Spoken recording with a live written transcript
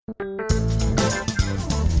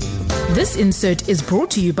This insert is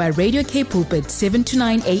brought to you by Radio K Pulpit 7 to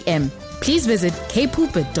 9 a.m. Please visit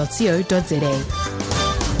kpulpit.co.za.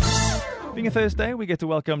 Being a Thursday, we get to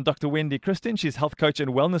welcome Dr Wendy Christien. She's health coach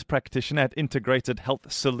and wellness practitioner at Integrated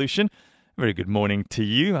Health Solution. Very good morning to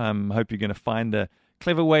you. I hope you're going to find a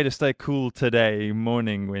clever way to stay cool today.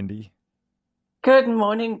 Morning, Wendy. Good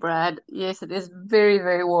morning, Brad. Yes, it is very,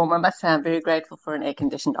 very warm. I must say I'm very grateful for an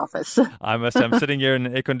air-conditioned office. I must say, I'm sitting here in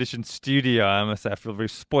an air-conditioned studio. I must say, I feel very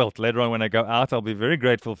spoilt. Later on when I go out, I'll be very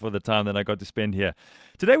grateful for the time that I got to spend here.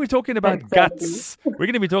 Today we're talking about guts. We're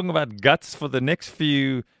going to be talking about guts for the next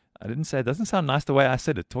few... I didn't say it. Doesn't sound nice the way I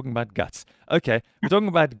said it, talking about guts. Okay, we're talking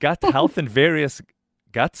about gut health and various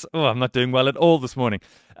guts. Oh, I'm not doing well at all this morning.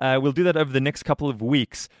 We'll do that over the next couple of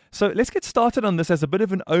weeks. So let's get started on this as a bit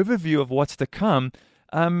of an overview of what's to come.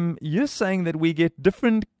 You're saying that we get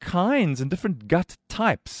different kinds and different gut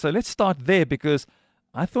types. So let's start there because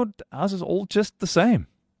I thought ours is all just the same.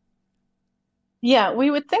 Yeah, we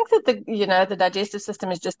would think that the digestive system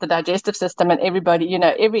is just the digestive system, and everybody,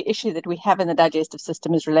 every issue that we have in the digestive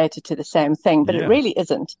system is related to the same thing, but It really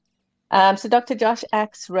isn't. So Dr. Josh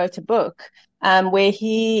Axe wrote a book where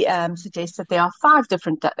he suggests that there are 5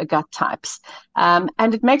 different gut types, and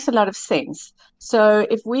it makes a lot of sense. So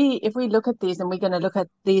if we look at these, and we're going to look at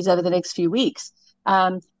these over the next few weeks,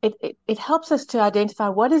 it helps us to identify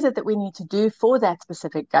what is it that we need to do for that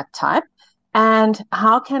specific gut type, and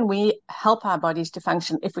how can we help our bodies to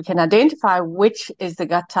function. If we can identify which is the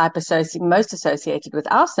gut type most associated with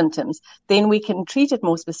our symptoms, then we can treat it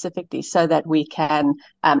more specifically so that we can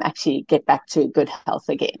actually get back to good health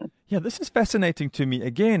again. Yeah, this is fascinating to me.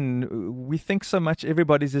 Again, we think so much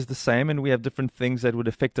everybody's is the same and we have different things that would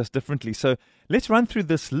affect us differently. So let's run through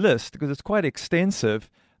this list because it's quite extensive.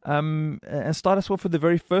 And start us off with the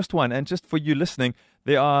very first one. And just for you listening,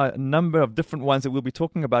 there are a number of different ones that we'll be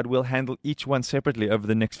talking about. We'll handle each one separately over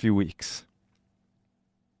the next few weeks.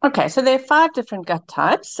 Okay, so there are 5 different gut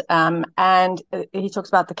types. And he talks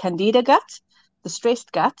about the candida gut, the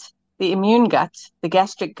stressed gut, the immune gut, the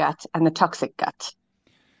gastric gut, and the toxic gut.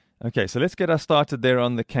 Okay, so let's get us started there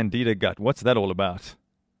on the candida gut. What's that all about?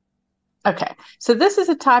 Okay, so this is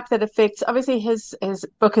a type that affects, obviously his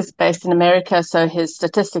book is based in America, so his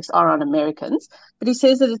statistics are on Americans, but he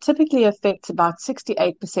says that it typically affects about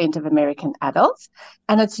 68% of American adults,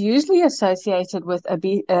 and it's usually associated with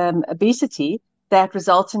obesity that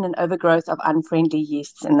results in an overgrowth of unfriendly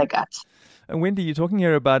yeasts in the gut. And Wendy, you're talking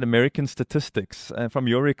here about American statistics. From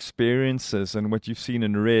your experiences and what you've seen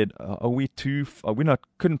and read,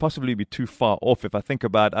 couldn't possibly be too far off. If I think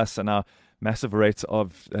about us and our massive rates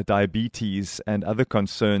of diabetes and other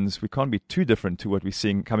concerns, we can't be too different to what we're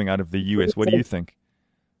seeing coming out of the US. What do you think?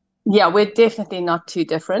 Yeah, we're definitely not too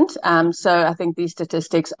different. So I think these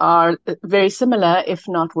statistics are very similar, if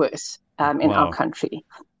not worse, in our country.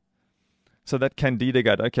 So that candida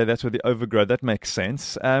gut, okay, that's where the overgrowth, that makes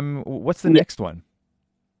sense. What's the next one?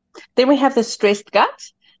 Then we have the stressed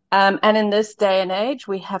gut. And in this day and age,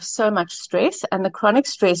 we have so much stress, and the chronic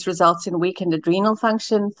stress results in weakened adrenal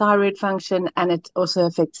function, thyroid function, and it also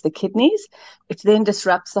affects the kidneys, which then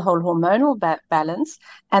disrupts the whole hormonal balance,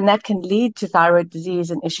 and that can lead to thyroid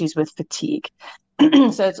disease and issues with fatigue.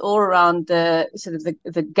 So it's all around the sort of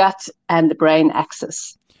the gut and the brain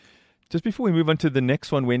axis. Just before we move on to the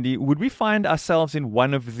next one, Wendy, would we find ourselves in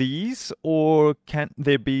one of these, or can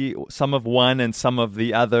there be some of one and some of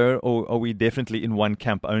the other, or are we definitely in one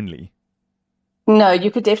camp only? No,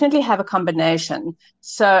 you could definitely have a combination.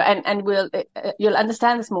 So, and you'll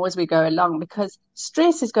understand this more as we go along, because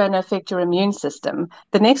stress is going to affect your immune system.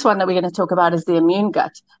 The next one that we're going to talk about is the immune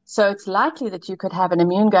gut. So it's likely that you could have an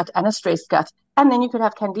immune gut and a stressed gut, and then you could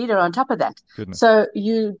have candida on top of that. Goodness. So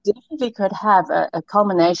you definitely could have a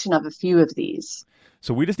culmination of a few of these.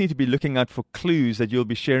 So we just need to be looking out for clues that you'll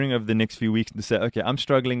be sharing over the next few weeks to say, okay, I'm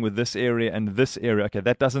struggling with this area and this area. Okay,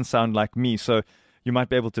 that doesn't sound like me. So you might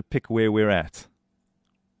be able to pick where we're at.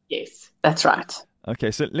 Yes, that's right.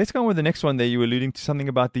 Okay, so let's go on with the next one there. You were alluding to something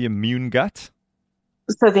about the immune gut.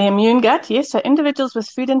 So the immune gut, yes. So individuals with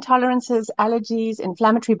food intolerances, allergies,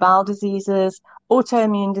 inflammatory bowel diseases,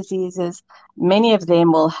 autoimmune diseases, many of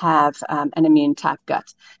them will have an immune type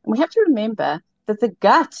gut. And we have to remember that the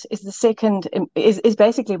gut is is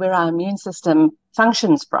basically where our immune system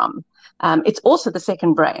functions from. It's also the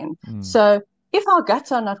second brain. So if our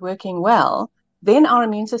guts are not working well, then our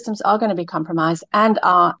immune systems are going to be compromised, and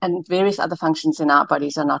various other functions in our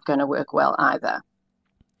bodies are not going to work well either.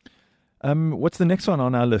 What's the next one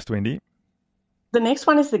on our list, Wendy? The next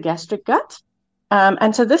one is the gastric gut.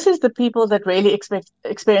 And so this is the people that really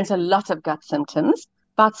experience a lot of gut symptoms.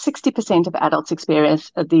 About 60% of adults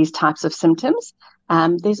experience these types of symptoms.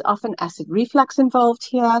 There's often acid reflux involved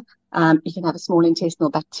here, You can have a small intestinal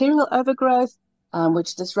bacterial overgrowth,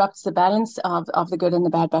 which disrupts the balance of the good and the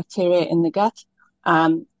bad bacteria in the gut.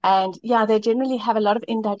 They generally have a lot of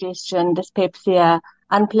indigestion, dyspepsia,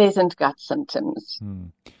 unpleasant gut symptoms.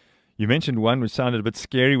 You mentioned one which sounded a bit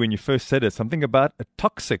scary when you first said it, something about a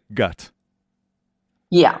toxic gut.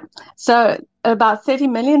 Yeah. So about 30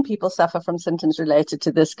 million people suffer from symptoms related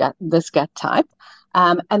to this gut type.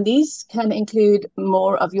 And these can include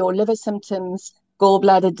more of your liver symptoms,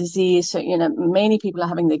 gallbladder disease. So, many people are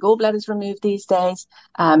having their gallbladders removed these days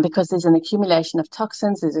because there's an accumulation of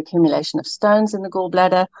toxins, there's accumulation of stones in the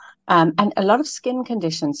gallbladder, and a lot of skin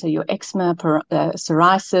conditions. So your eczema,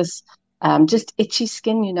 psoriasis, just itchy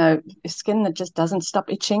skin, skin that just doesn't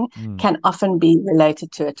stop itching can often be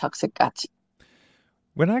related to a toxic gut.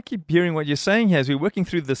 When I keep hearing what you're saying here, as we're working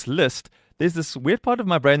through this list, there's this weird part of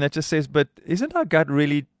my brain that just says, but isn't our gut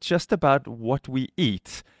really just about what we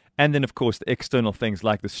eat? And then, of course, the external things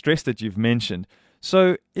like the stress that you've mentioned.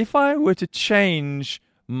 So if I were to change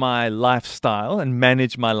my lifestyle and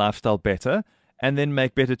manage my lifestyle better, and then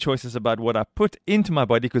make better choices about what I put into my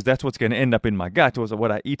body, because that's what's going to end up in my gut, or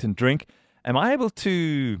what I eat and drink, am I able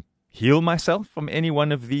to heal myself from any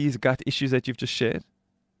one of these gut issues that you've just shared?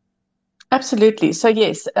 Absolutely. So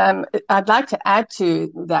yes, I'd like to add to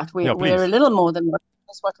that. We're a little more than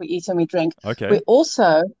what we eat and we drink. Okay. We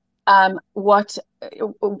also what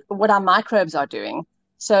our microbes are doing.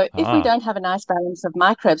 So if we don't have a nice balance of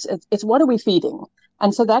microbes, it's what are we feeding?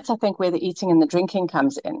 And so that's, I think, where the eating and the drinking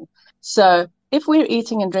comes in. So if we're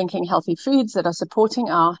eating and drinking healthy foods that are supporting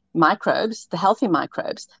our microbes, the healthy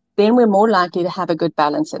microbes, then we're more likely to have a good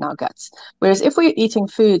balance in our guts. Whereas if we're eating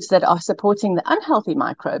foods that are supporting the unhealthy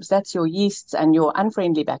microbes, that's your yeasts and your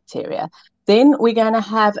unfriendly bacteria, then we're going to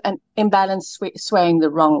have an imbalance swaying the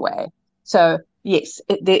wrong way. So yes,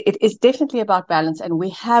 it is definitely about balance, and we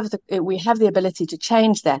have the ability to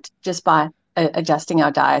change that just by adjusting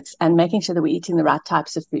our diets and making sure that we're eating the right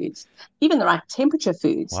types of foods, even the right temperature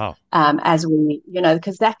foods. Wow. As we,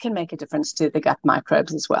 because that can make a difference to the gut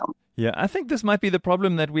microbes as well. Yeah, I think this might be the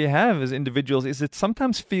problem that we have as individuals, is it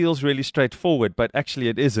sometimes feels really straightforward, but actually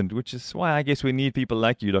it isn't, which is why I guess we need people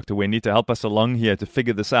like you, Dr. Wendy, to help us along here to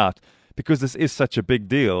figure this out, because this is such a big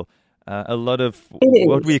deal. A lot of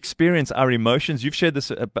what we experience, our emotions, you've shared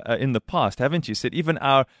this in the past, haven't you? Said even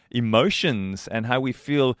our emotions and how we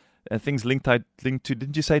feel, things linked to,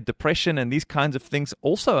 didn't you say, depression and these kinds of things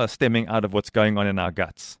also are stemming out of what's going on in our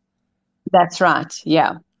guts. That's right.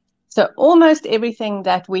 Yeah. So almost everything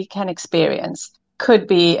that we can experience could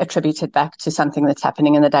be attributed back to something that's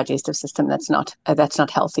happening in the digestive system that's not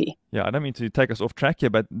healthy. Yeah, I don't mean to take us off track here,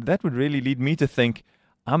 but that would really lead me to think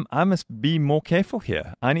I must be more careful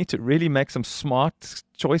here. I need to really make some smart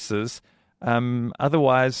choices.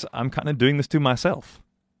 Otherwise, I'm kind of doing this to myself.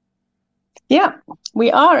 Yeah,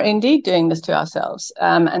 we are indeed doing this to ourselves.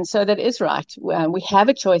 And so that is right. We have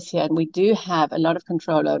a choice here, and we do have a lot of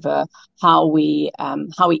control over how we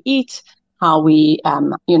eat, how we're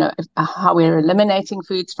eliminating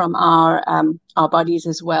foods from our bodies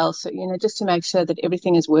as well. So, just to make sure that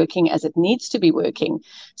everything is working as it needs to be working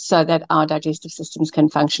so that our digestive systems can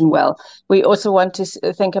function well. We also want to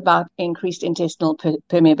think about increased intestinal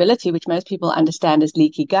permeability, which most people understand as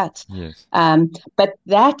leaky gut. Yes. But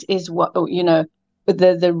that is what,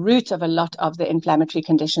 the root of a lot of the inflammatory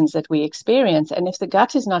conditions that we experience. And if the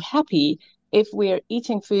gut is not happy, if we're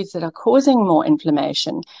eating foods that are causing more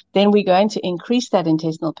inflammation, then we're going to increase that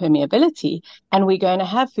intestinal permeability, and we're going to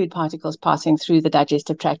have food particles passing through the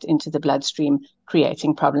digestive tract into the bloodstream,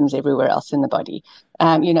 creating problems everywhere else in the body.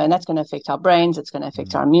 And that's going to affect our brains. It's going to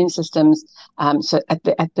affect our immune systems. So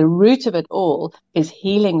at the root of it all is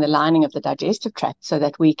healing the lining of the digestive tract so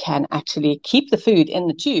that we can actually keep the food in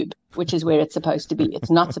the tube, which is where it's supposed to be. It's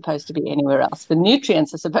not supposed to be anywhere else. The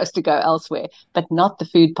nutrients are supposed to go elsewhere, but not the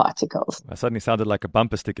food particles. That suddenly sounded like a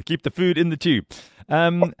bumper sticker. Keep the food in the tube.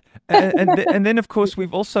 And then, of course,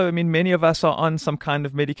 we've also, many of us are on some kind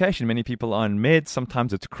of medication. Many people are on meds.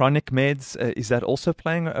 Sometimes it's chronic meds. Is that also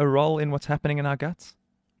playing a role in what's happening in our guts?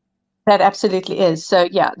 That absolutely is. So,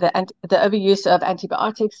 yeah, the overuse of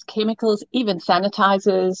antibiotics, chemicals, even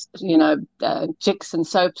sanitizers, Jicks and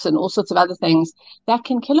soaps and all sorts of other things, that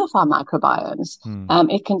can kill off our microbiomes.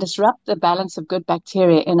 It can disrupt the balance of good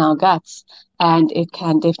bacteria in our guts, and it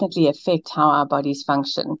can definitely affect how our bodies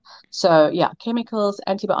function. So, yeah, chemicals,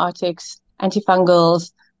 antibiotics,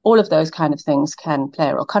 antifungals, all of those kind of things can play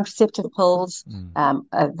a role. Contraceptive pills,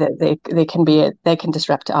 they can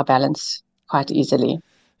disrupt our balance quite easily.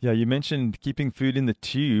 Yeah, you mentioned keeping food in the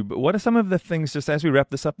tube. What are some of the things, just as we wrap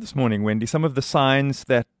this up this morning, Wendy, some of the signs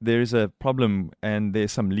that there's a problem and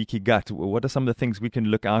there's some leaky gut? What are some of the things we can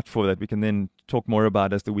look out for that we can then talk more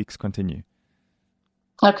about as the weeks continue?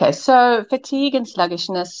 Okay, so fatigue and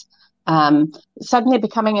sluggishness, suddenly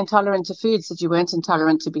becoming intolerant to foods that you weren't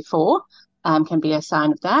intolerant to before, can be a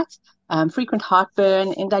sign of that. Frequent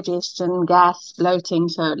heartburn, indigestion, gas, bloating,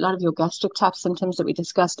 so a lot of your gastric type symptoms that we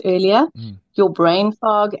discussed earlier. Your brain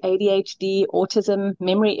fog, ADHD, autism,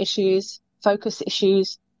 memory issues, focus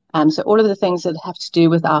issues. So all of the things that have to do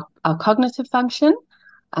with our cognitive function.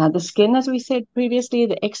 The skin, as we said previously,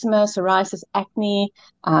 the eczema, psoriasis, acne,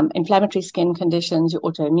 inflammatory skin conditions, your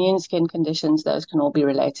autoimmune skin conditions, those can all be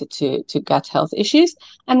related to gut health issues.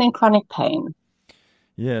 And then chronic pain.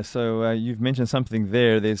 Yeah, so you've mentioned something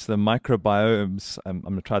there. There's the microbiomes. I'm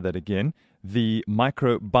going to try that again. The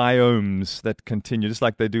microbiomes that continue, just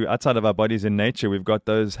like they do outside of our bodies in nature. We've got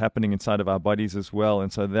those happening inside of our bodies as well.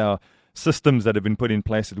 And so there are systems that have been put in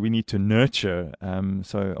place that we need to nurture.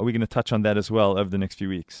 So are we going to touch on that as well over the next few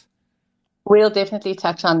weeks? We'll definitely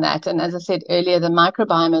touch on that. And as I said earlier, the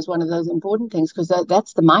microbiome is one of those important things because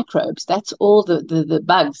that's the microbes. That's all the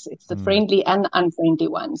bugs. It's the friendly and unfriendly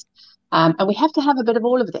ones. And we have to have a bit of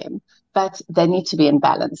all of them, but they need to be in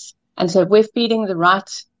balance. And so if we're feeding the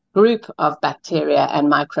right group of bacteria and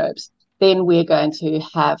microbes, then we're going to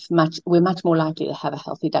we're much more likely to have a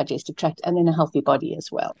healthy digestive tract and then a healthy body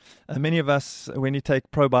as well. Many of us, when you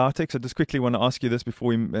take probiotics, I just quickly want to ask you this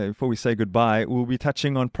before we say goodbye, we'll be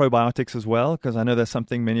touching on probiotics as well, because I know that's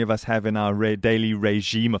something many of us have in our daily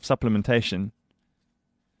regime of supplementation.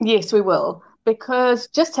 Yes, we will. Because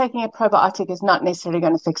just taking a probiotic is not necessarily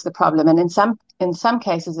going to fix the problem. And in some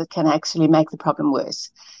cases, it can actually make the problem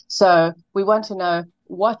worse. So we want to know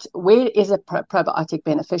where is a probiotic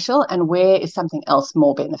beneficial and where is something else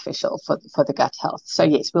more beneficial for the gut health. So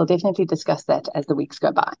yes, we'll definitely discuss that as the weeks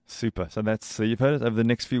go by. Super. So that's you've heard it over the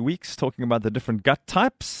next few weeks, talking about the different gut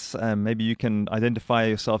types. Maybe you can identify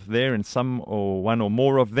yourself there in some or one or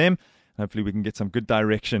more of them. Hopefully we can get some good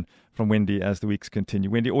direction from Wendy as the weeks continue.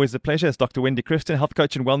 Wendy, always a pleasure. It's Dr. Wendy Christien, health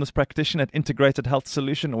coach and wellness practitioner at Integrated Health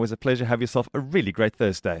Solution. Always a pleasure. Have yourself a really great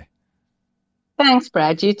Thursday. Thanks,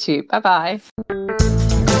 Brad. You too. Bye-bye.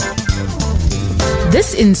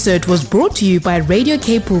 This insert was brought to you by Radio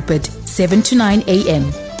K Pulpit, 7 to 9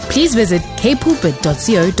 a.m. Please visit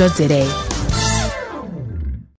kpulpit.co.za.